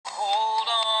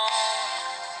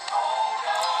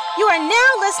You are now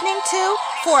listening to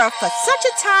For Such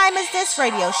a Time as This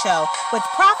radio show with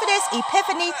Prophetess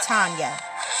Epiphany Tanya.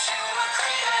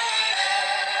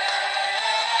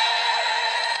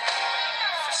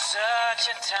 For such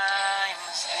a time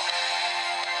as this.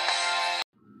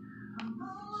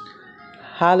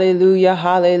 Hallelujah,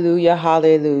 hallelujah,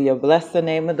 hallelujah. Bless the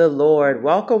name of the Lord.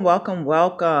 Welcome, welcome,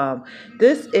 welcome.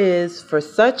 This is For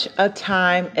Such a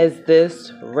Time as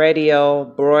This radio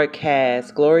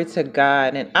broadcast. Glory to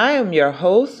God. And I am your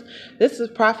host. This is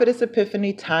Prophetess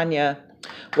Epiphany Tanya.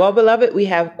 Well, beloved, we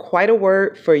have quite a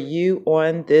word for you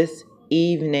on this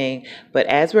evening. But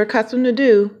as we're accustomed to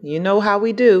do, you know how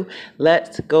we do.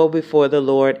 Let's go before the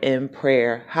Lord in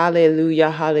prayer.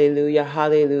 Hallelujah, hallelujah,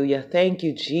 hallelujah. Thank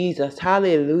you, Jesus.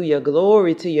 Hallelujah.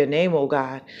 Glory to your name, oh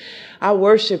God. I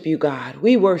worship you, God.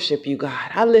 We worship you,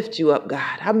 God. I lift you up,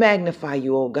 God. I magnify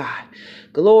you, oh God.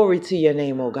 Glory to your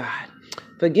name, oh God.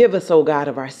 Forgive us, O God,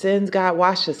 of our sins, God.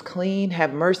 Wash us clean.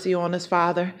 Have mercy on us,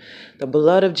 Father. The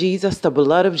blood of Jesus, the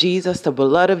blood of Jesus, the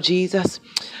blood of Jesus.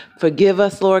 Forgive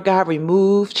us, Lord God.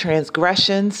 Remove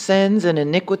transgressions, sins, and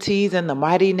iniquities in the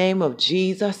mighty name of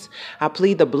Jesus. I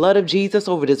plead the blood of Jesus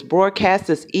over this broadcast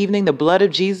this evening, the blood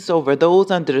of Jesus over those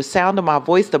under the sound of my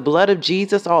voice, the blood of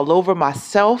Jesus all over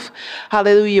myself.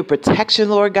 Hallelujah. Your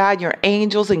protection, Lord God. Your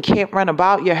angels encamp round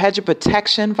about. Your hedge of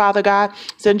protection, Father God.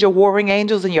 Send your warring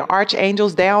angels and your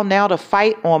archangels down now to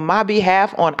fight on my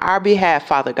behalf, on our behalf,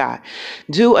 Father God.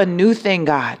 Do a new thing,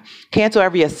 God. Cancel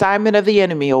every assignment of the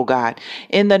enemy, oh God,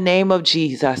 in the name of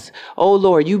Jesus. Oh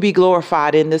Lord, you be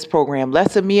glorified in this program.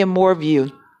 Less of me and more of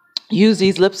you. Use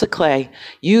these lips of clay.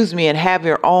 Use me and have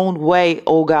your own way,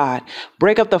 oh God.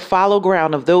 Break up the fallow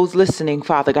ground of those listening,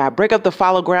 Father God. Break up the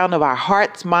fallow ground of our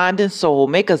hearts, mind, and soul.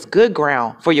 Make us good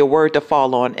ground for your word to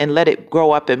fall on and let it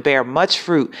grow up and bear much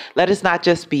fruit. Let us not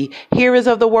just be hearers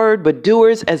of the word, but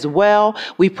doers as well.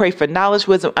 We pray for knowledge,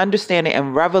 wisdom, understanding,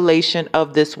 and revelation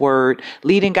of this word.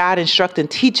 Leading God, instruct,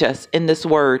 and teach us in this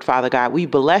word, Father God. We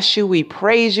bless you. We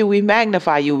praise you. We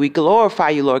magnify you. We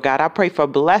glorify you, Lord God. I pray for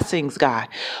blessings, God,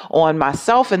 on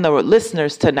myself and the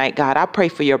listeners tonight, God. I pray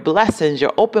for your blessings,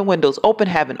 your open windows, open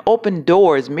heaven, open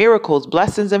doors, miracles,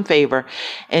 blessings, and favor.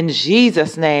 In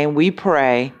Jesus' name we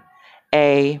pray.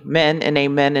 Amen and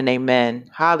amen and amen.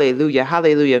 Hallelujah.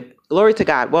 Hallelujah. Glory to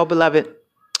God. Well, beloved,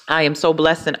 I am so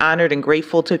blessed and honored and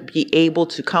grateful to be able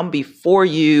to come before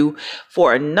you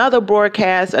for another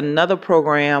broadcast, another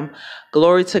program.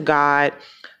 Glory to God.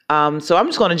 So I'm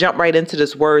just going to jump right into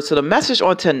this word. So the message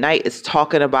on tonight is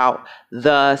talking about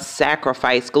the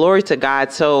sacrifice. Glory to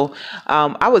God. So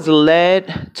I was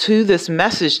led to this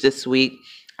message this week,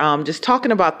 just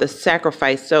talking about the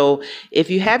sacrifice. So if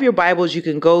you have your Bibles, you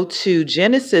can go to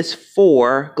Genesis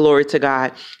 4, glory to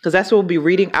God, because that's what we'll be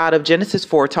reading out of Genesis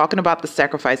 4, talking about the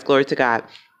sacrifice, glory to God.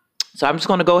 So I'm just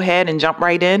going to go ahead and jump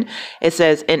right in. It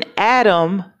says, and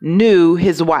Adam knew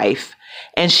his wife,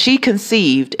 and she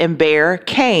conceived and bare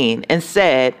Cain and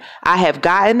said, I have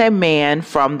gotten a man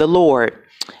from the Lord.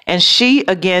 And she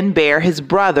again bare his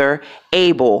brother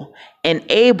Abel. And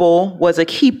Abel was a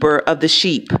keeper of the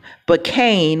sheep, but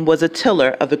Cain was a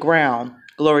tiller of the ground.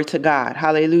 Glory to God.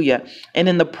 Hallelujah. And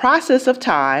in the process of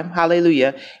time,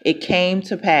 hallelujah, it came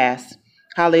to pass.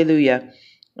 Hallelujah.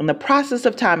 In the process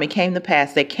of time, it came to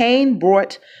pass that Cain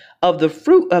brought of the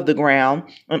fruit of the ground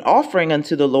an offering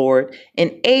unto the Lord,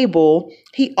 and Abel,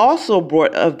 he also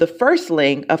brought of the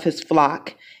firstling of his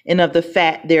flock and of the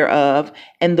fat thereof.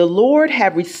 And the Lord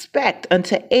had respect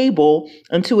unto Abel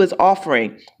unto his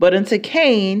offering, but unto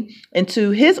Cain and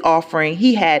to his offering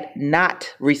he had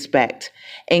not respect.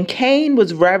 And Cain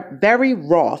was very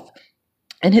wroth,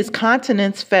 and his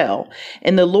countenance fell.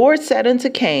 And the Lord said unto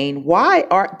Cain, why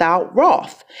art thou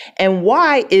wroth? And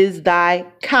why is thy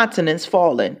countenance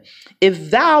fallen? If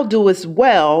thou doest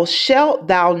well, shalt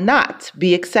thou not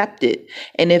be accepted?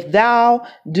 And if thou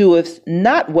doest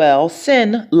not well,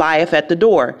 sin lieth at the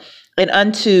door. And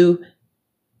unto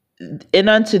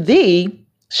thee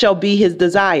shall be his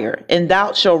desire, and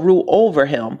thou shalt rule over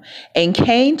him. And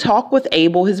Cain talked with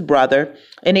Abel his brother,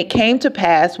 and it came to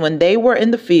pass when they were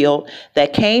in the field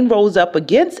that Cain rose up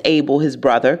against Abel his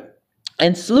brother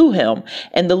and slew him.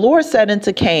 And the Lord said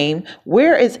unto Cain,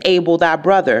 where is Abel thy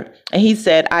brother? And he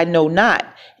said, I know not.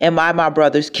 Am I my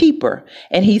brother's keeper?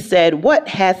 And he said, what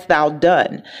hast thou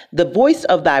done? The voice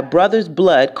of thy brother's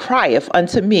blood crieth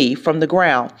unto me from the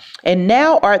ground. And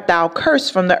now art thou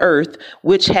cursed from the earth,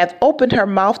 which hath opened her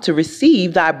mouth to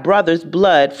receive thy brother's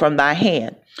blood from thy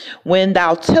hand. When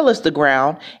thou tillest the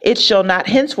ground, it shall not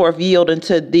henceforth yield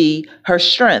unto thee her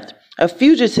strength. A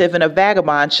fugitive and a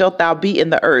vagabond shalt thou be in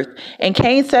the earth. And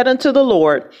Cain said unto the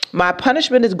Lord, my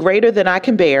punishment is greater than I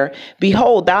can bear.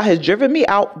 Behold, thou hast driven me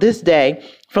out this day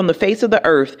from the face of the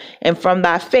earth, and from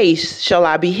thy face shall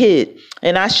I be hid.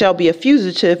 And I shall be a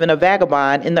fugitive and a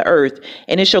vagabond in the earth.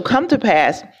 And it shall come to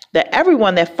pass that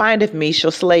everyone that findeth me shall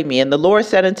slay me. And the Lord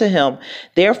said unto him,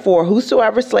 therefore,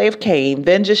 whosoever slayeth Cain,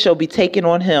 vengeance shall be taken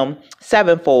on him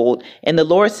sevenfold. And the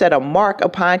Lord set a mark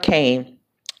upon Cain,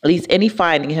 lest any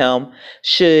finding him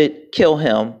should kill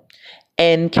him.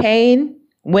 And Cain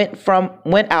went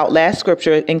out, last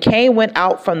scripture, and Cain went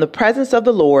out from the presence of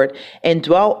the Lord and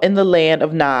dwelt in the land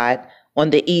of Nod on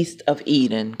the east of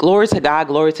Eden. Glory to God,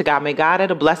 glory to God. May God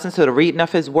add a blessing to the reading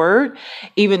of his word,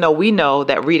 even though we know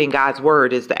that reading God's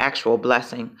word is the actual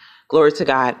blessing. Glory to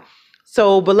God.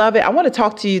 So, beloved, I want to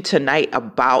talk to you tonight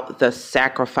about the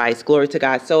sacrifice. Glory to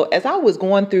God. So as I was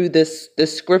going through this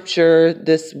scripture,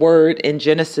 this word in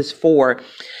Genesis 4,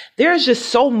 there's just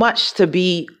so much to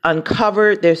be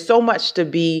uncovered. There's so much to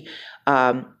be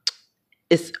unfold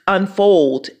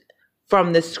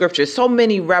from this scripture. So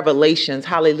many revelations.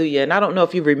 Hallelujah. And I don't know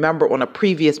if you remember on a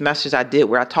previous message I did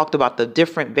where I talked about the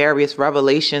different various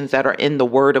revelations that are in the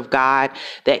word of God,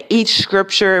 that each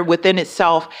scripture within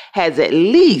itself has at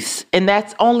least, and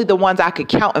that's only the ones I could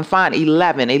count and find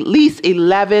 11, at least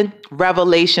 11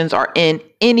 revelations are in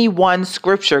any one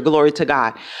scripture. Glory to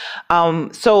God.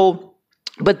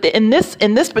 But in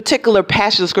this particular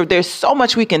passage of scripture, there's so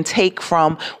much we can take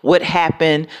from what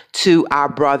happened to our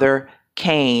brother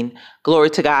Cain. Glory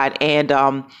to God. And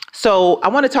so I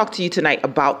want to talk to you tonight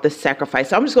about the sacrifice.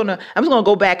 So I'm just gonna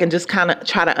go back and just kind of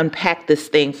try to unpack this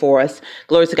thing for us.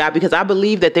 Glory to God, because I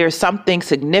believe that there's something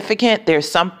significant, there's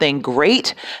something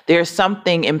great, there's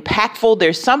something impactful,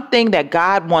 there's something that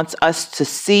God wants us to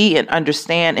see and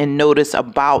understand and notice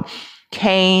about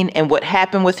Cain and what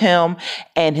happened with him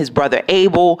and his brother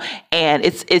Abel. And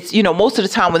it's most of the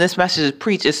time when this message is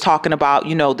preached, it's talking about,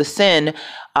 the sin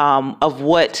of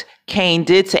what Cain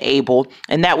did to Abel.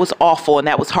 And that was awful and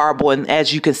that was horrible. And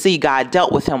as you can see, God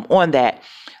dealt with him on that.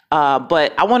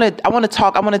 But I want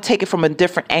to take it from a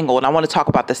different angle, and I want to talk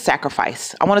about the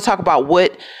sacrifice. I want to talk about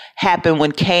what happened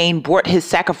when Cain brought his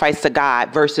sacrifice to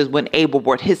God versus when Abel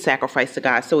brought his sacrifice to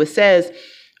God. So it says,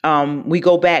 we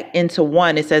go back into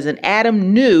 1, it says, and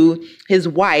Adam knew his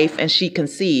wife and she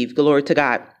conceived. Glory to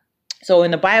God. So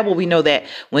in the Bible, we know that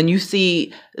when you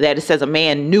see that it says a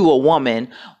man knew a woman,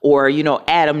 or,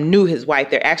 Adam knew his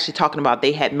wife, they're actually talking about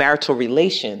they had marital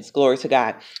relations. Glory to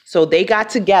God. So they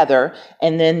got together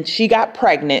and then she got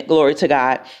pregnant. Glory to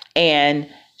God. And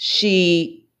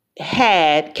she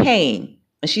had Cain.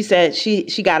 And she said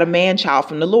she got a man child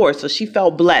from the Lord. So she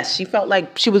felt blessed. She felt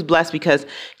like she was blessed because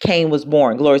Cain was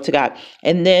born. Glory to God.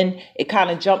 And then it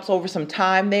kind of jumps over some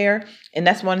time there. And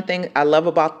that's one thing I love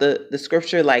about the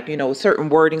scripture, like, certain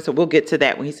wording. So we'll get to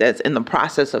that when he says in the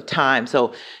process of time.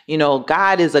 So,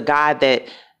 God is a God that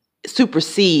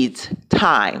supersedes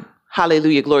time.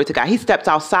 Hallelujah. Glory to God. He steps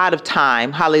outside of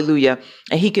time. Hallelujah.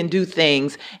 And he can do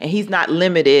things, and he's not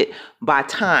limited by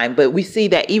time. But we see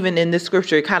that even in this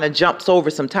scripture, it kind of jumps over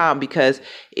some time because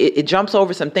it jumps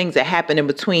over some things that happen in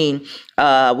between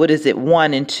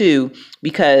 1 and 2,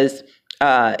 because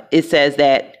it says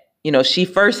that,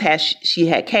 she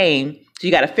had Cain. So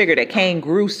you got to figure that Cain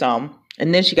grew some.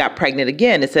 And then she got pregnant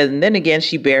again. It says, and then again,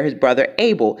 she bare his brother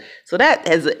Abel. So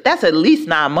that's at least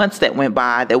 9 months that went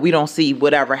by that we don't see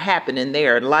whatever happened in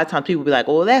there. And a lot of times people be like,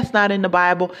 oh, that's not in the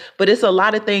Bible. But it's a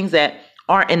lot of things that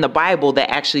aren't in the Bible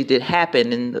that actually did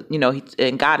happen. And,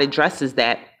 and God addresses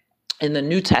that in the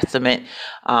New Testament.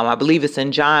 I believe it's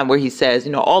in John where he says,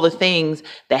 all the things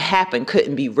that happened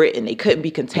couldn't be written. They couldn't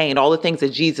be contained. All the things that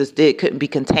Jesus did couldn't be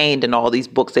contained in all these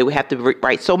books. They would have to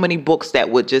write so many books that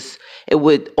it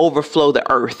would overflow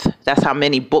the earth. That's how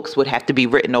many books would have to be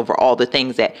written over all the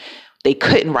things that they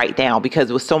couldn't write down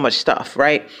because it was so much stuff,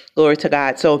 right? Glory to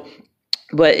God. So,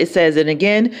 but it says, and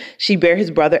again, she bare his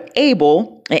brother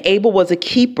Abel, and Abel was a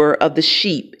keeper of the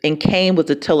sheep, and Cain was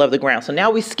a tiller of the ground. So now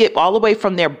we skip all the way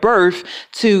from their birth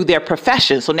to their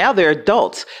profession. So now they're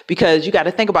adults, because you got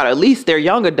to think about it. At least they're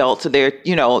young adults, so they're,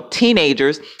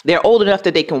 teenagers. They're old enough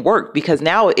that they can work, because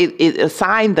now it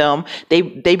assigned them. They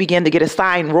begin to get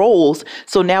assigned roles.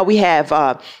 So now we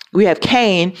have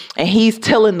Cain, and he's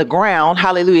tilling the ground.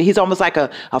 Hallelujah. He's almost like a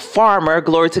farmer.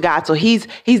 Glory to God. So he's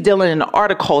dealing in the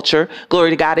horticulture. Glory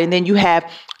to God. And then you have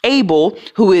Abel,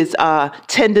 who is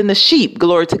tending the sheep.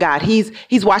 Glory to God. He's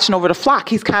watching over the flock.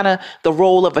 He's kind of the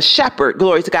role of a shepherd.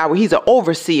 Glory to God, where he's an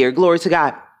overseer. Glory to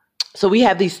God. So we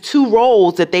have these two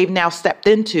roles that they've now stepped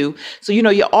into. So,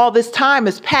 all this time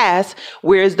has passed,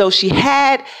 whereas though she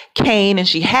had Cain and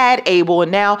she had Abel,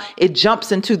 and now it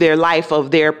jumps into their life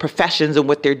of their professions and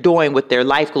what they're doing with their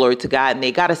life, glory to God. And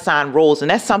they got assigned roles.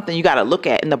 And that's something you got to look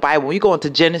at in the Bible. When you go into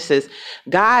Genesis,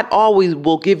 God always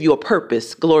will give you a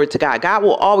purpose, glory to God. God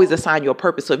will always assign you a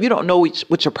purpose. So if you don't know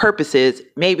what your purpose is,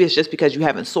 maybe it's just because you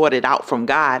haven't sought it out from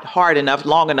God hard enough,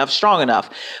 long enough, strong enough.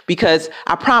 Because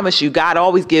I promise you, God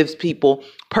always gives people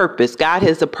purpose. God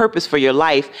has a purpose for your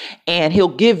life, and he'll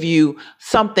give you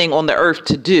something on the earth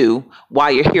to do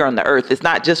while you're here on the earth. It's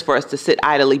not just for us to sit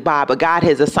idly by, but God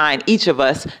has assigned each of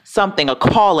us something, a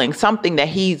calling, something that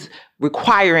he's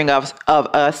requiring of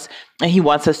us, and he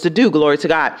wants us to do. Glory to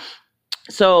God.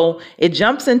 So it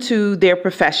jumps into their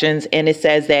professions, and it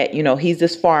says that, he's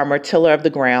this farmer, tiller of the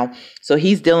ground. So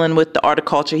he's dealing with the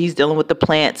horticulture. He's dealing with the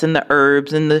plants and the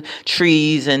herbs and the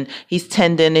trees, and he's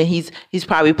tending, and he's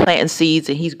probably planting seeds,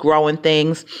 and he's growing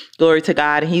things. Glory to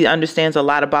God. And he understands a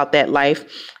lot about that life.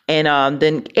 And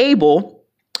then Abel,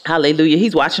 hallelujah,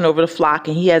 he's watching over the flock,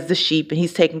 and he has the sheep, and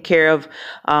he's taking care of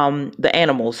the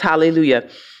animals. Hallelujah.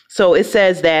 So it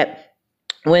says that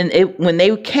when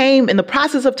they came in the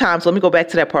process of time, so let me go back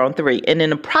to that part on 3. And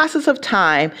in the process of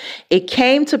time, it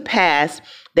came to pass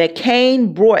that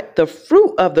Cain brought the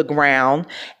fruit of the ground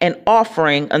an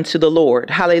offering unto the Lord.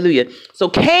 Hallelujah. So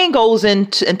Cain goes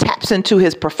into and taps into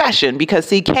his profession, because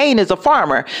see, Cain is a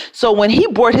farmer. So when he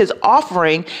brought his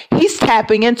offering, he's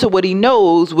tapping into what he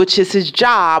knows, which is his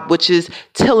job, which is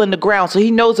tilling the ground. So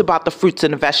he knows about the fruits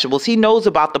and the vegetables. He knows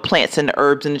about the plants and the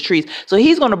herbs and the trees. So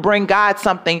he's going to bring God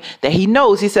something that he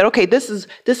knows. He said, okay, this is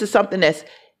something that's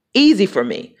easy for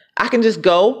me. I can just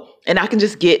go and I can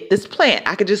just get this plant.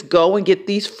 I can just go and get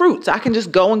these fruits. I can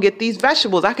just go and get these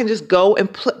vegetables. I can just go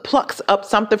and pluck up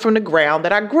something from the ground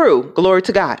that I grew. Glory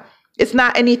to God. It's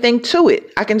not anything to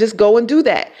it. I can just go and do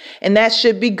that. And that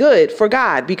should be good for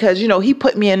God, because, he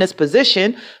put me in this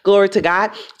position, glory to God,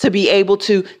 to be able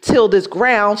to till this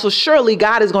ground. So surely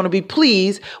God is going to be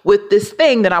pleased with this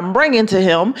thing that I'm bringing to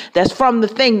him that's from the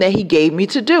thing that he gave me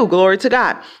to do. Glory to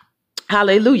God.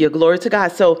 Hallelujah. Glory to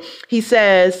God. So it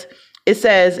says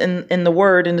in the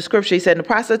word, in the scripture, he said, in the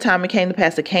process of time, it came to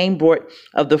pass that Cain brought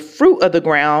of the fruit of the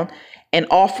ground an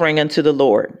offering unto the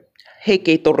Lord.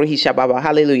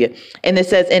 Hallelujah. And it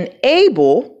says, and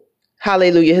Abel,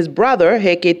 hallelujah, his brother,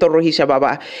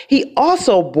 he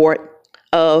also brought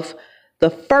of the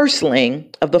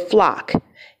firstling of the flock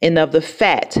and of the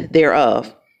fat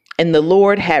thereof. And the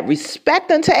Lord had respect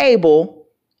unto Abel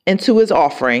and to his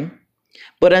offering,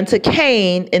 but unto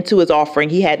Cain and to his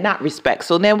offering he had not respect.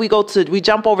 So then we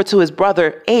jump over to his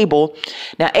brother Abel.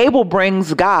 Now Abel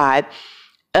brings God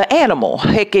an animal.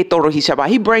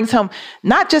 He brings him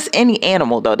not just any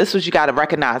animal, though. This is what you got to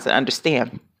recognize and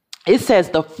understand. It says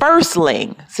the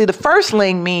firstling. See, the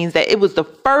firstling means that it was the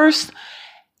first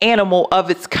animal of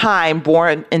its kind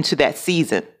born into that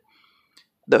season.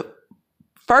 The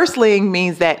firstling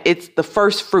means that it's the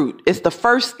first fruit. It's the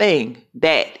first thing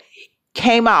that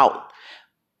came out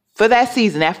for that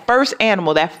season, that first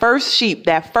animal, that first sheep,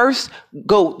 that first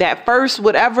goat, that first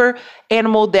whatever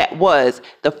animal that was,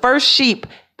 the first sheep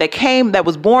that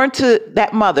was born to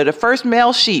that mother, the first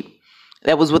male sheep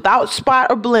that was without spot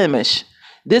or blemish.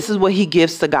 This is what he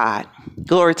gives to God.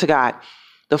 Glory to God.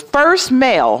 The first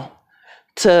male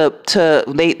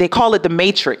they call it the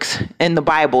matrix in the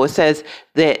Bible. It says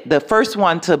that the first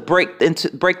one to break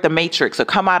the matrix or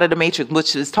come out of the matrix,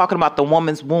 which is talking about the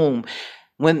woman's womb.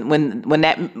 When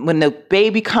the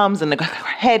baby comes and the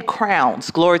head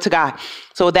crowns, glory to God.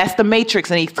 So that's the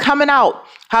matrix, and he's coming out.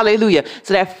 Hallelujah.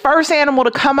 So that first animal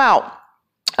to come out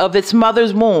of its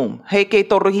mother's womb,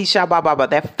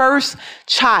 that first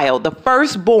child, the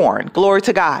firstborn, glory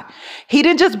to God. He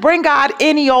didn't just bring God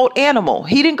any old animal.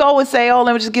 He didn't go and say, oh,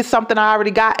 let me just get something I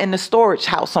already got in the storage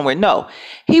house somewhere. No,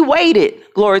 he waited,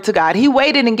 glory to God. He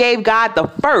waited and gave God the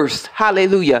first,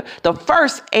 hallelujah, the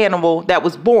first animal that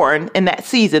was born in that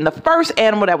season, the first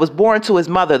animal that was born to his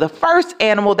mother, the first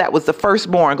animal that was the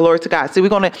firstborn, glory to God. See,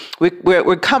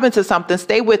 we're coming to something.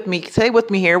 Stay with me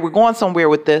here. We're going somewhere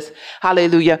with this.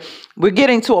 Hallelujah. We're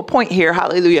getting to a point here.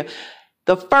 Hallelujah.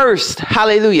 The first,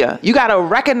 hallelujah. You got to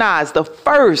recognize the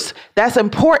first. That's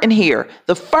important here.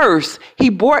 The first, he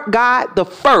brought God the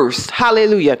first.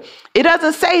 Hallelujah. It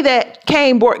doesn't say that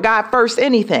Cain brought God first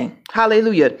anything.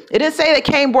 Hallelujah. It didn't say that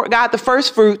Cain brought God the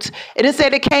first fruits. It didn't say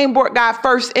that Cain brought God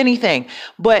first anything.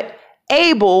 But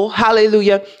Abel,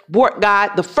 hallelujah, brought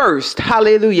God the first.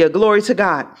 Hallelujah. Glory to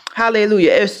God.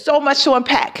 Hallelujah. There's so much to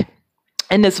unpack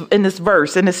in this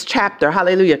verse, in this chapter.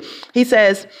 Hallelujah. He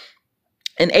says,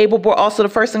 and Abel brought also the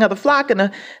firstling of the flock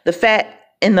and the fat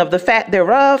and of the fat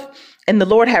thereof. And the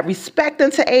Lord had respect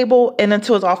unto Abel and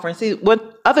unto his offering. See,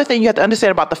 what other thing you have to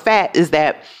understand about the fat is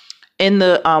that in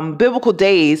the biblical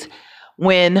days,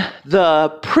 when the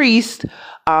priest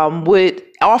would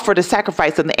offer the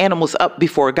sacrifice of the animals up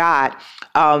before God,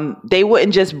 they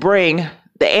wouldn't just bring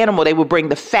the animal, they would bring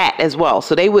the fat as well.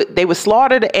 So they would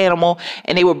slaughter the animal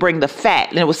and they would bring the fat.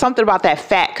 And it was something about that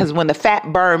fat, because when the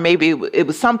fat burned, maybe it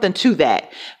was something to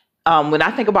that. When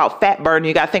I think about fat burn,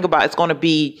 you got to think about it's going to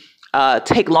be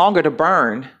take longer to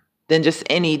burn than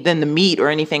the meat or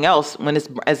anything else. When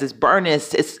as it's burning,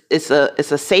 it's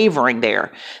a savoring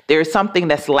there. There's something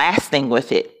that's lasting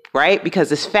with it, right?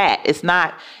 Because it's fat.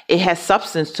 It has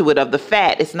substance to it of the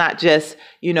fat. It's not just,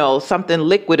 something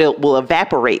liquid, it will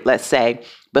evaporate, let's say,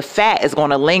 but fat is going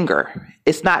to linger.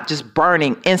 It's not just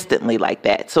burning instantly like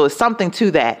that. So it's something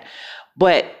to that.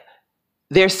 But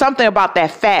there's something about that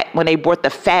fat when they brought the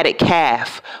fatted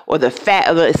calf or the fat,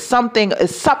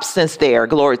 it's substance there.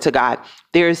 Glory to God.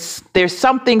 There's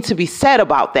something to be said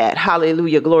about that.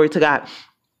 Hallelujah. Glory to God.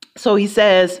 So he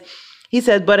says,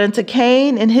 but unto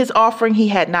Cain and his offering, he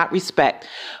had not respect.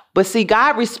 But see,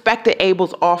 God respected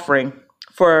Abel's offering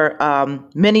for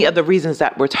many of the reasons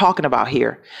that we're talking about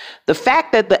here. The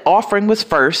fact that the offering was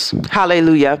first,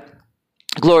 hallelujah,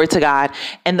 glory to God.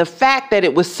 And the fact that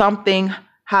it was something,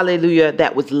 hallelujah,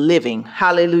 that was living.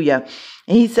 Hallelujah.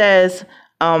 And he says,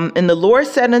 and the Lord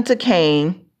said unto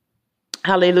Cain,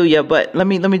 hallelujah. But let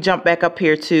me jump back up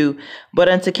here too. But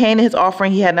unto Cain and his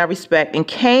offering, he had not respect. And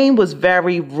Cain was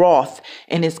very wroth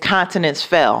and his countenance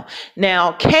fell.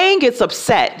 Now, Cain gets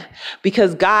upset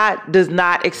because God does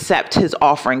not accept his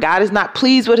offering. God is not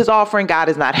pleased with his offering. God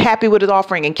is not happy with his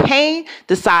offering. And Cain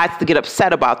decides to get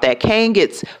upset about that. Cain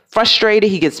gets frustrated.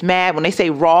 He gets mad. When they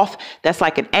say wrath, that's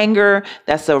like an anger.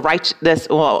 That's I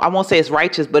won't say it's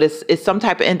righteous, but it's some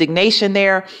type of indignation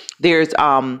there.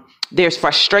 There's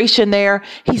frustration there.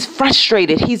 He's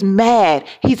frustrated. He's mad.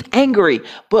 He's angry.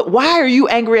 But why are you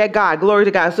angry at God? Glory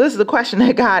to God. So this is the question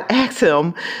that God asked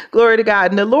him. Glory to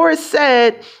God. And the Lord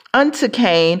said unto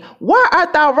Cain, why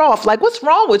art thou wroth? Like, what's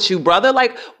wrong with you, brother?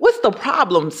 Like, what's the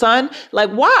problem, son? Like,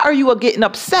 why are you getting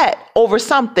upset over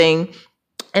something?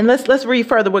 And let's read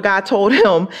further what God told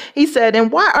him. He said,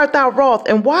 and why art thou wroth?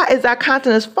 And why is thy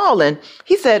countenance fallen?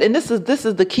 He said, and this is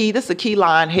the key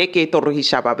line.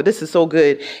 But this is so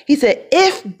good. He said,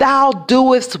 if thou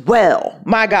doest well,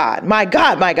 my God,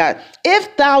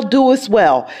 if thou doest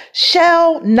well,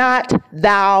 shall not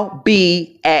thou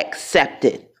be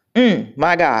accepted?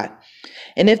 My God.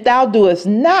 And if thou doest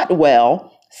not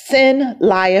well, sin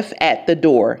lieth at the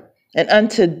door, and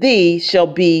unto thee shall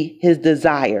be his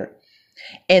desire,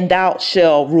 and thou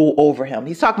shalt rule over him.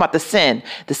 He's talking about the sin.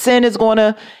 The sin is going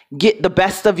to get the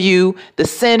best of you. The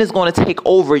sin is going to take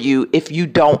over you if you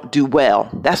don't do well.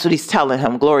 That's what he's telling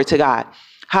him. Glory to God.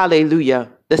 Hallelujah.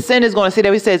 The sin is going to see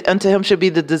that he says unto him should be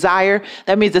the desire.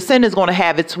 That means the sin is going to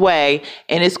have its way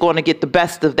and it's going to get the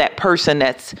best of that person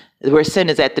that's where sin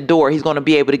is at the door. He's going to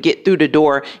be able to get through the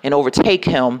door and overtake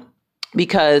him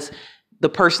because the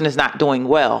person is not doing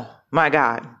well. My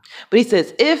God. But he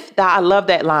says, I love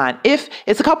that line. If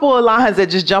it's a couple of lines that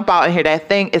just jump out in here, that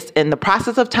thing is in the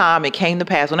process of time, it came to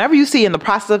pass. Whenever you see in the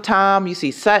process of time, you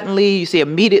see suddenly, you see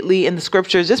immediately in the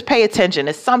scriptures, just pay attention.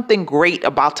 It's something great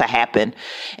about to happen.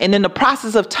 And in the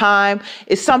process of time,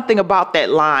 it's something about that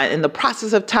line. In the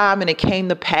process of time, and it came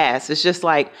to pass. It's just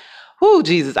like, oh,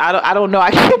 Jesus, I don't know.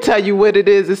 I can't tell you what it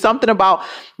is. It's something about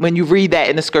when you read that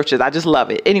in the scriptures. I just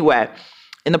love it. Anyway,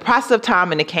 in the process of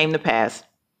time, and it came to pass.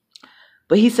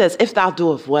 But he says, if thou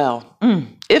doest well,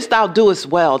 if thou doest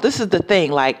well, this is the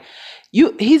thing, like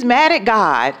he's mad at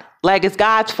God, like it's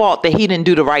God's fault that he didn't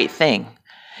do the right thing.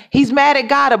 He's mad at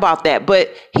God about that,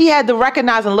 but he had to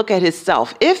recognize and look at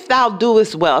himself. If thou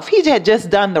doest well, if he had just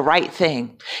done the right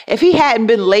thing, if he hadn't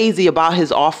been lazy about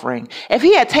his offering, if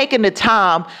he had taken the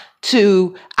time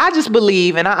to, I just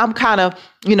believe, and I'm kind of,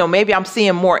 maybe I'm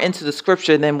seeing more into the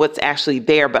scripture than what's actually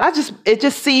there, but it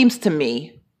just seems to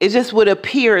me, it just would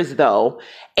appear as though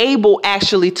Abel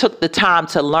actually took the time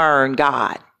to learn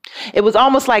God. It was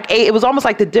almost like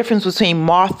the difference between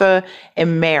Martha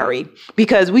and Mary,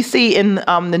 because we see in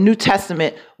the New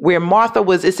Testament where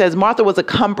it says Martha was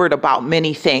encumbered about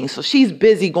many things. So she's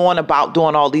busy going about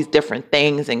doing all these different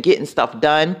things and getting stuff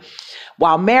done,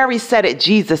 while Mary sat at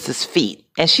Jesus's feet.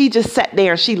 And she just sat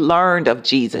there and she learned of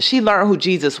Jesus. She learned who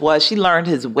Jesus was. She learned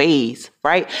his ways,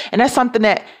 right? And that's something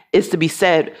that is to be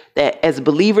said that as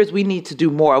believers, we need to do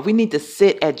more. We need to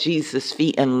sit at Jesus'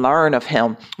 feet and learn of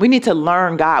him. We need to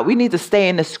learn God. We need to stay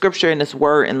in the scripture and this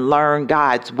word and learn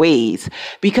God's ways,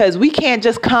 because we can't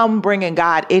just come bringing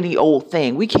God any old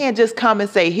thing. We can't just come and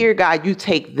say, here, God, you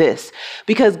take this,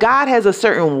 because God has a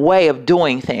certain way of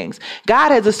doing things.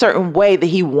 God has a certain way that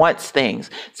he wants things.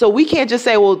 So we can't just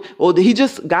say, well, he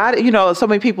just, God, so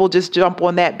many people just jump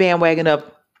on that bandwagon of,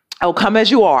 oh, come as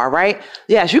you are, right?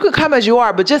 Yes, you can come as you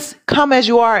are, but just come as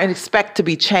you are and expect to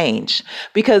be changed,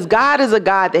 because God is a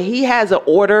God that he has an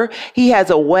order. He has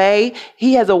a way.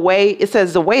 He has a way. It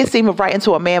says the way it seemeth right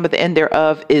unto a man, but the end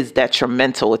thereof is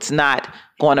detrimental. It's not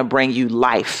going to bring you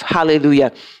life.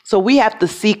 Hallelujah. So we have to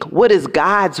seek, what is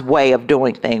God's way of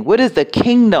doing things? What is the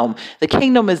kingdom? The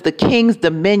kingdom is the king's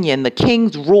dominion, the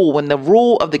king's rule. When the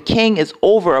rule of the king is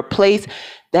over a place,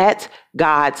 that's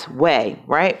God's way,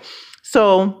 right?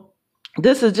 So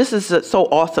this is so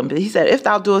awesome. He said, if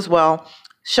thou doest well,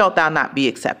 shalt thou not be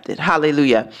accepted.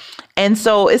 Hallelujah. And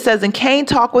so it says, and Cain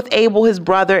talked with Abel, his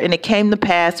brother, and it came to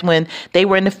pass when they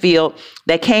were in the field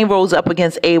that Cain rose up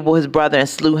against Abel, his brother, and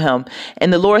slew him.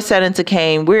 And the Lord said unto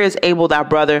Cain, where is Abel, thy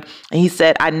brother? And he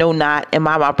said, I know not. Am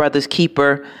I my brother's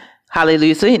keeper?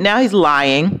 Hallelujah. So now he's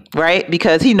lying, right?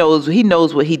 Because he knows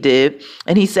what he did.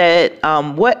 And he said,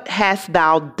 what hast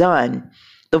thou done?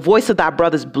 The voice of thy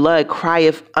brother's blood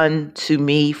crieth unto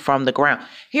me from the ground.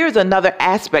 Here's another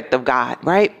aspect of God,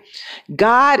 right?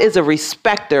 God is a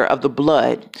respecter of the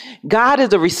blood. God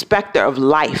is a respecter of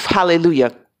life.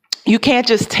 Hallelujah. You can't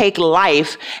just take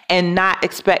life and not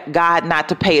expect God not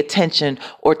to pay attention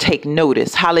or take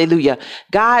notice. Hallelujah.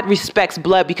 God respects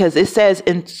blood, because it says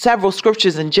in several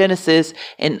scriptures in Genesis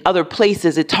and other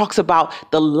places, it talks about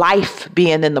the life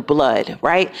being in the blood,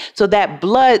 right? So that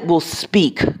blood will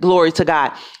speak. Glory to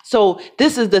God. So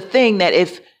this is the thing, that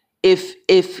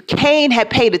if Cain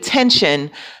had paid attention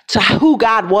to who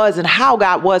God was and how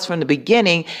God was from the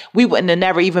beginning, we wouldn't have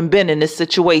never even been in this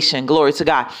situation. Glory to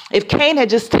God. If Cain had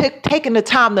just taken the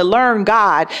time to learn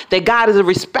God, that God is a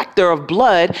respecter of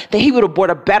blood, that he would have brought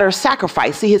a better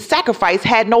sacrifice. See, his sacrifice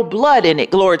had no blood in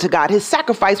it. Glory to God. His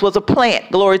sacrifice was a plant.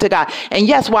 Glory to God. And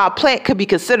yes, while a plant could be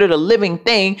considered a living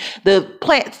thing, the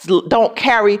plants don't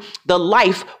carry the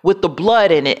life with the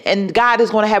blood in it. And God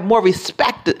is going to have more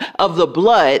respect of the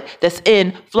blood that's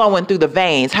flowing through the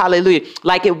veins. Hallelujah.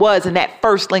 Like it was in that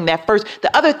firstling, the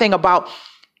other thing about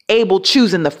Abel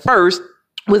choosing the first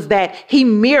was that he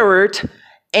mirrored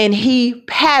and he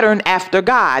patterned after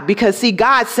God, because see,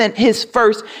 God sent his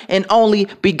first and only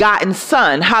begotten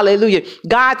son. Hallelujah.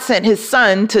 God sent his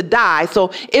son to die.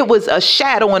 So it was a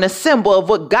shadow and a symbol of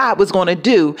what God was going to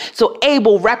do. So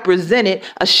Abel represented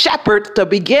a shepherd to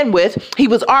begin with. He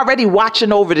was already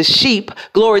watching over the sheep.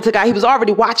 Glory to God. He was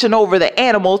already watching over the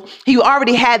animals. He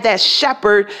already had that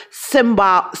shepherd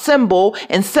symbol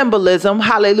and symbolism.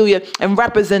 Hallelujah. And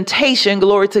representation.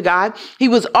 Glory to God. He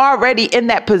was already in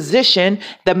that position,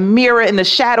 the mirror and the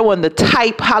shadow and the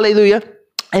type. Hallelujah.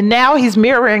 And now he's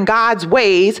mirroring God's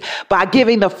ways by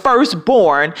giving the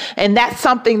firstborn. And that's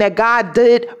something that God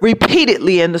did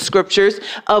repeatedly in the scriptures,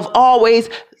 of always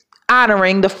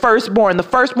honoring the firstborn. The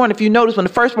firstborn, if you notice, when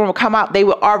the firstborn would come out, they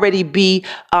would already be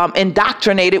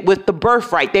indoctrinated with the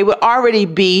birthright. They would already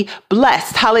be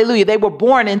blessed. Hallelujah. They were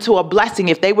born into a blessing.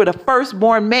 If they were the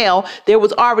firstborn male, there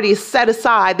was already set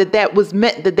aside that was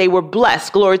meant that they were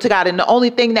blessed. Glory to God. And the only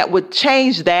thing that would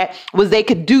change that was they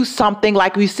could do something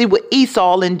like we see with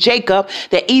Esau and Jacob,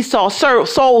 that Esau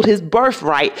sold his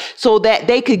birthright so that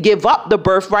they could give up the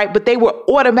birthright, but they were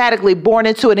automatically born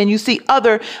into it. And you see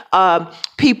other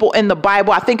people in the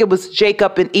Bible, I think it was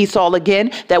Jacob and Esau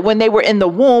again, that when they were in the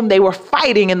womb, they were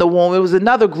fighting in the womb. It was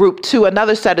another group too,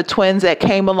 another set of twins that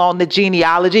came along the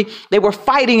genealogy. They were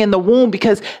fighting in the womb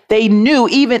because they knew,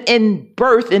 even in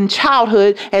birth, in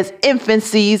childhood, as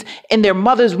infancies, in their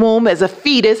mother's womb, as a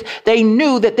fetus, they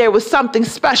knew that there was something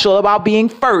special about being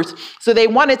first. So they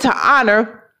wanted to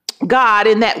honor God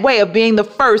in that way of being the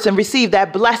first and receive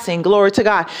that blessing. Glory to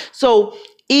God. So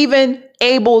even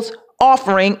Abel's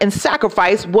offering and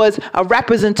sacrifice was a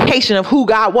representation of who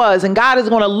God was. And God is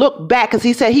going to look back, because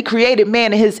he said he created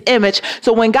man in his image.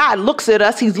 So when God looks at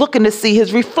us, he's looking to see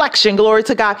his reflection. Glory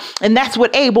to God. And that's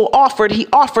what Abel offered. He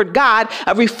offered God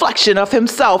a reflection of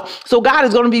himself. So God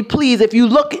is going to be pleased. If you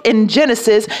look in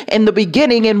Genesis, in the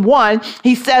beginning in 1,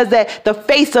 he says that the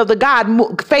face of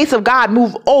God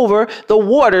moved over the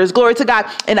waters. Glory to God.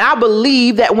 And I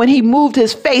believe that when he moved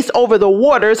his face over the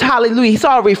waters, hallelujah, he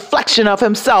saw a reflection of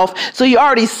himself. So he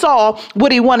already saw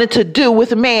what he wanted to do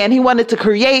with man. He wanted to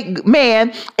create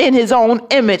man in his own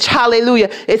image. Hallelujah.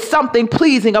 It's something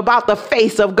pleasing about the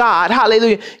face of God.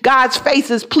 Hallelujah. God's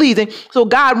face is pleasing. So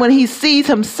God, when he sees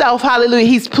himself, hallelujah,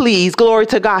 he's pleased. Glory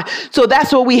to God. So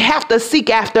that's what we have to seek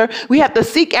after. We have to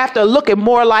seek after looking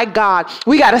more like God.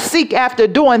 We got to seek after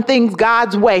doing things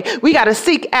God's way. We got to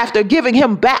seek after giving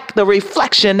him back the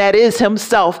reflection that is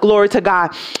himself. Glory to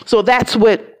God. So that's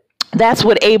what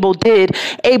Abel did.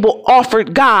 Abel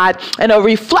offered God and a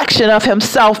reflection of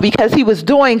himself because he was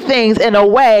doing things in a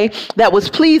way that was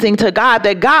pleasing to God,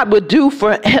 that God would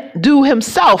do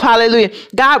himself. Hallelujah.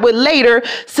 God would later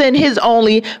send his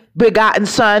only begotten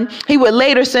son. He would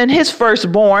later send his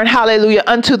firstborn, hallelujah,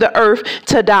 unto the earth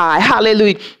to die.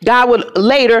 Hallelujah. God would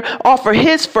later offer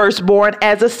his firstborn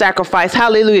as a sacrifice.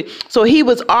 Hallelujah. So he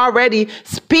was already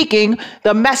speaking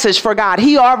the message for God.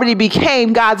 He already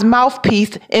became God's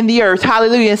mouthpiece in the earth.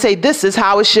 Hallelujah. And say, this is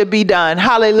how it should be done.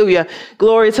 Hallelujah.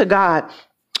 Glory to God.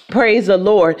 Praise the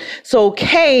Lord. So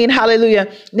Cain, hallelujah.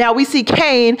 Now we see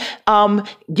Cain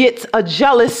gets a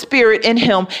jealous spirit in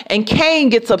him, and Cain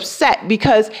gets upset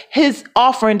because his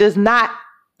offering is not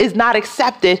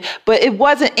accepted. But it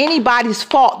wasn't anybody's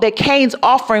fault that Cain's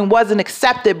offering wasn't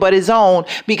accepted but his own,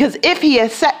 because if he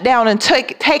had sat down and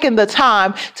taken the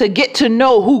time to get to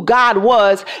know who God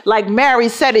was, like Mary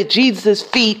sat at Jesus'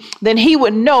 feet, then he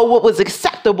would know what was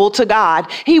acceptable to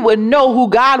God. He would know who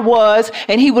God was,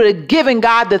 and he would have given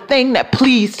God the thing that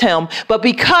pleased him. But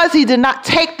because he did not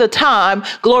take the time,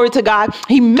 glory to God,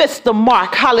 he missed the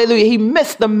mark. Hallelujah. He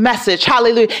missed the message.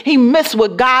 Hallelujah. He missed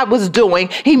what God was doing.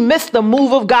 He missed the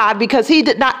move of God because he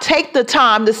did not take the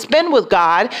time to spend with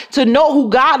God, to know who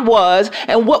God was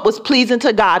and what was pleasing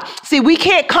to God. See, we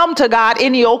can't come to God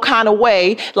any old kind of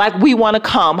way like we want to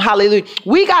come. Hallelujah.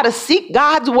 We got to seek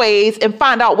God's ways and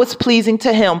find out what's pleasing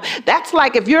to him. That's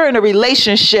like if you're in a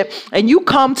relationship and you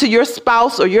come to your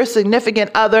spouse or your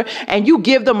significant other and you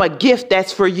give them a gift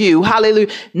that's for you. Hallelujah.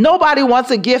 Nobody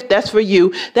wants a gift that's for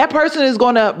you. That person is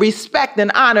going to respect and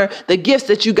honor the gifts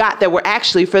that you got that were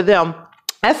actually for them.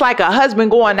 That's like a husband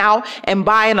going out and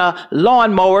buying a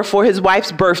lawnmower for his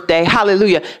wife's birthday.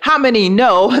 Hallelujah. How many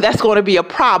know that's going to be a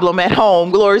problem at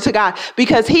home? Glory to God.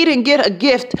 Because he didn't get a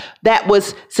gift that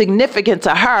was significant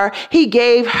to her. He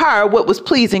gave her what was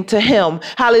pleasing to him.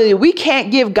 Hallelujah. We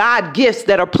can't give God gifts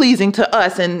that are pleasing to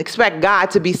us and expect God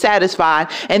to be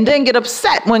satisfied and then get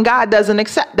upset when God doesn't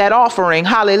accept that offering.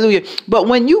 Hallelujah. But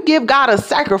when you give God a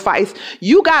sacrifice,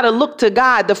 you got to look to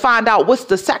God to find out what's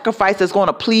the sacrifice that's going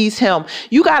to please him.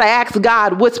 You got to ask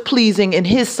God what's pleasing in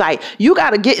his sight. You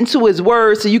got to get into his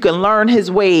word so you can learn his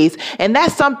ways. And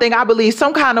that's something I believe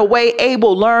some kind of way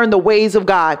Abel learned the ways of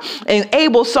God. And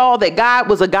Abel saw that God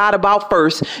was a God about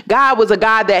first. God was a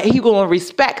God that he going to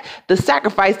respect the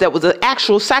sacrifice that was an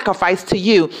actual sacrifice to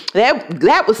you.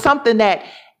 That was something that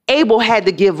Abel had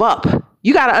to give up.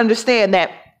 You got to understand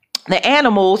that the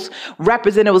animals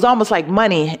represented, it was almost like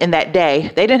money in that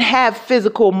day. They didn't have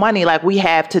physical money like we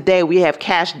have today. We have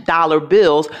cash dollar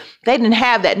bills. They didn't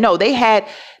have that. No, they had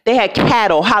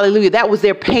cattle. Hallelujah. That was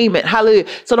their payment. Hallelujah.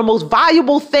 So the most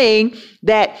valuable thing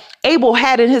that Abel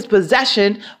had in his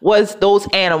possession was those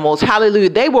animals. Hallelujah.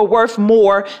 They were worth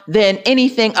more than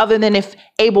anything other than if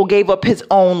Abel gave up his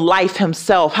own life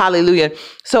himself. Hallelujah.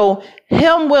 So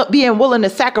him being willing to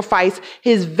sacrifice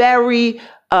his very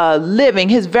living,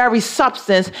 his very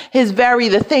substance,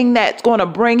 the thing that's going to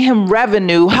bring him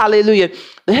revenue. Hallelujah.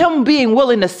 Him being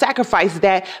willing to sacrifice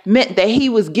that meant that he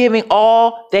was giving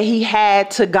all that he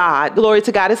had to God. Glory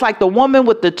to God. It's like the woman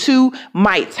with the two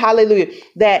mites. Hallelujah.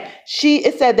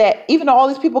 It said that even though all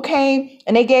these people came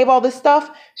and they gave all this stuff,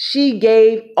 she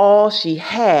gave all she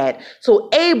had. So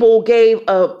Abel gave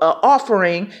a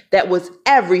offering that was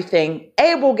everything.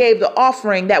 Abel gave the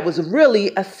offering that was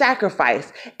really a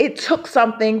sacrifice. It took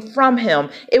something from him.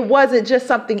 It wasn't just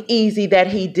something easy that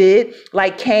he did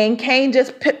like Cain. Cain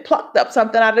just plucked up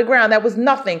something out of the ground. That was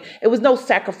nothing. It was no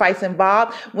sacrifice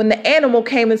involved. When the animal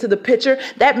came into the picture,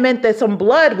 that meant that some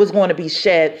blood was going to be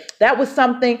shed. That was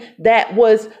something that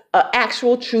was an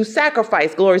actual true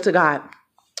sacrifice. Glory to God.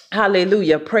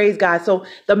 Hallelujah. Praise God. So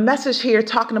the message here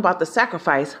talking about the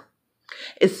sacrifice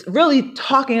is really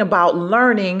talking about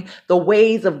learning the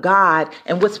ways of God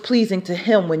and what's pleasing to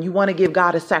him when you want to give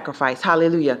God a sacrifice.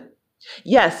 Hallelujah.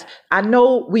 Yes, I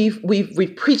know we've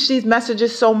preached these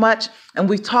messages so much, and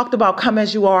we've talked about come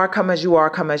as you are, come as you are,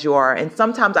 come as you are. And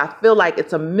sometimes I feel like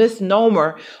it's a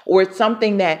misnomer, or it's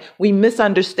something that we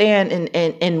misunderstand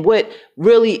in what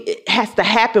really has to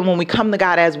happen when we come to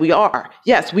God as we are.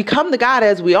 Yes, we come to God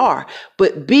as we are,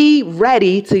 but be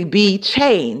ready to be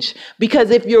changed. Because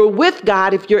if you're with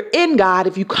God, if you're in God,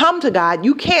 if you come to God,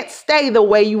 you can't stay the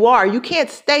way you are. You can't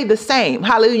stay the same.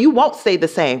 Hallelujah. You won't stay the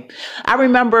same. I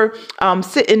remember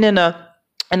sitting in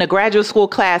a graduate school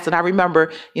class, and I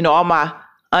remember, all my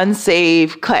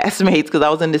unsaved classmates, because I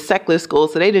was in the secular school,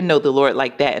 so they didn't know the Lord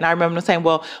like that. And I remember them saying,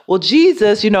 well,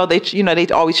 Jesus, they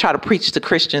always try to preach to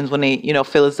Christians when they,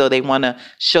 feel as though they want to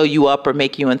show you up or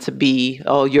make you into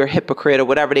you're a hypocrite or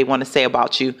whatever they want to say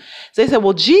about you. So they said,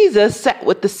 well, Jesus sat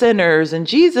with the sinners, and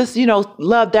Jesus,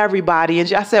 loved everybody.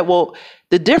 And I said, well,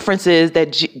 the difference is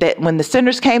that when the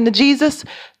sinners came to Jesus,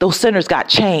 those sinners got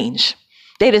changed.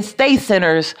 They didn't stay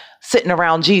sinners sitting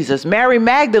around Jesus. Mary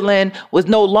Magdalene was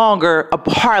no longer a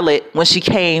harlot when she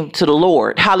came to the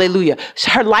Lord. Hallelujah.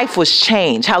 Her life was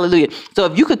changed. Hallelujah. So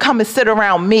if you could come and sit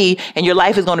around me and your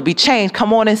life is going to be changed,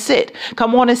 come on and sit.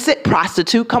 Come on and sit,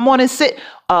 prostitute. Come on and sit,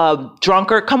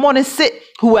 drunkard. Come on and sit,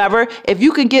 whoever. If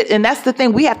you can and that's the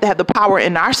thing, we have to have the power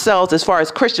in ourselves as far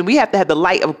as Christian. We have to have the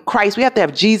light of Christ. We have to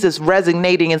have Jesus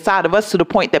resonating inside of us to the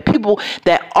point that people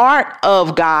that aren't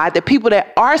of God, that people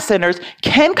that are sinners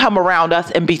can come around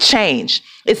us and be changed.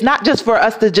 It's not just for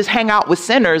us to just hang out with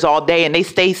sinners all day and they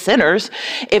stay sinners.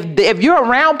 If you're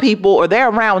around people or they're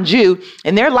around you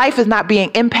and their life is not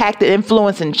being impacted,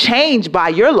 influenced, and changed by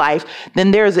your life,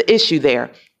 then there's an issue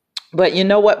there. But you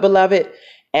know what, beloved?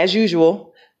 As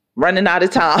usual, running out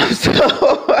of time.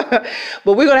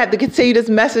 But we're going to have to continue this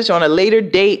message on a later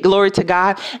date. Glory to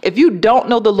God. If you don't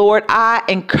know the Lord, I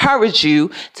encourage you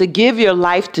to give your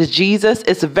life to Jesus.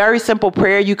 It's a very simple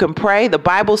prayer you can pray. The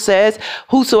Bible says,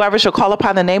 whosoever shall call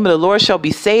upon the name of the Lord shall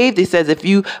be saved. He says, if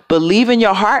you believe in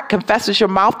your heart, confess with your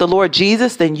mouth the Lord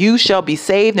Jesus, then you shall be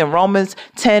saved, in Romans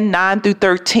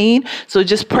 10:9-13. So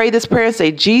just pray this prayer and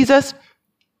say, Jesus,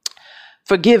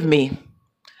 forgive me.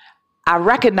 I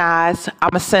recognize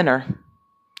I'm a sinner.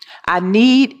 I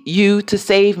need you to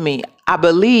save me. I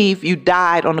believe you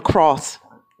died on the cross.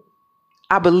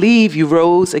 I believe you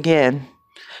rose again.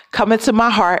 Come into my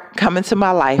heart, come into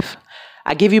my life.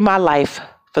 I give you my life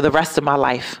for the rest of my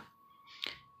life.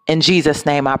 In Jesus'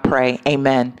 name I pray,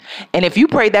 amen. And if you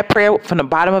prayed that prayer from the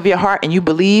bottom of your heart and you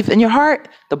believe in your heart,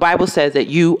 the Bible says that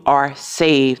you are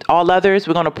saved. All others,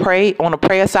 we're going to pray. I want to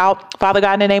pray us out. Father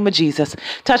God, in the name of Jesus,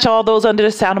 touch all those under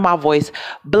the sound of my voice.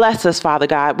 Bless us, Father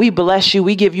God. We bless you.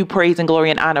 We give you praise and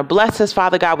glory and honor. Bless us,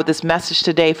 Father God, with this message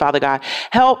today, Father God.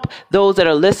 Help those that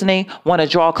are listening want to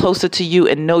draw closer to you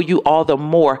and know you all the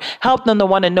more. Help them to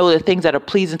want to know the things that are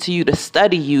pleasing to you, to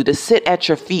study you, to sit at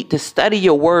your feet, to study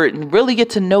your word and really get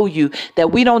to know you,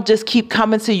 that we don't just keep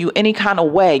coming to you any kind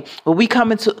of way, but we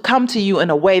come to you in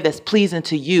a way that's pleasing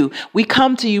to you. We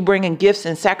come to you bringing gifts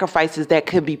and sacrifices that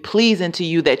could be pleasing to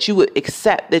you, that you would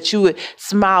accept, that you would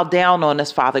smile down on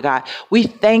us, Father God. We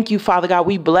thank you, Father God.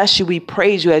 We bless you. We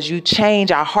praise you as you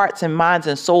change our hearts and minds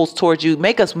and souls towards you.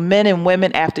 Make us men and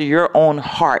women after your own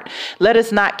heart. Let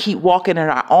us not keep walking in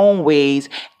our own ways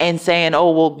and saying,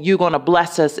 oh, well, you're going to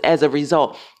bless us as a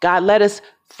result. God, let us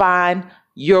find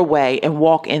your way and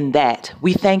walk in that.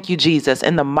 We thank you, Jesus.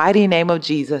 In the mighty name of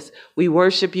Jesus, we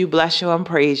worship you, bless you, and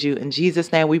praise you. In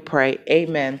Jesus' name we pray.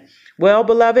 Amen. Well,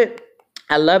 beloved,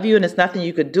 I love you and there's nothing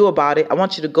you could do about it. I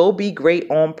want you to go be great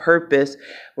on purpose.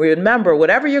 Remember,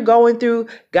 whatever you're going through,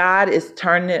 God is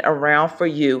turning it around for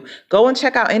you. Go and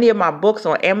check out any of my books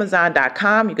on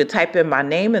Amazon.com. You can type in my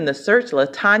name in the search,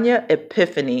 Latanya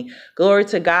Epiphany. Glory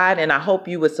to God. And I hope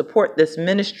you would support this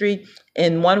ministry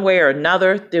in one way or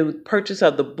another through purchase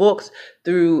of the books,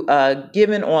 through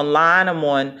giving online. I'm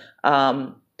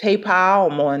on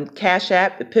PayPal. I'm on Cash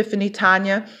App, Epiphany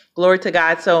Tanya. Glory to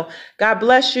God. So God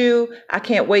bless you. I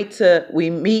can't wait till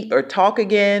we meet or talk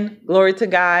again. Glory to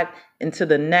God. Into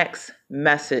the next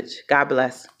message. God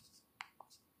bless.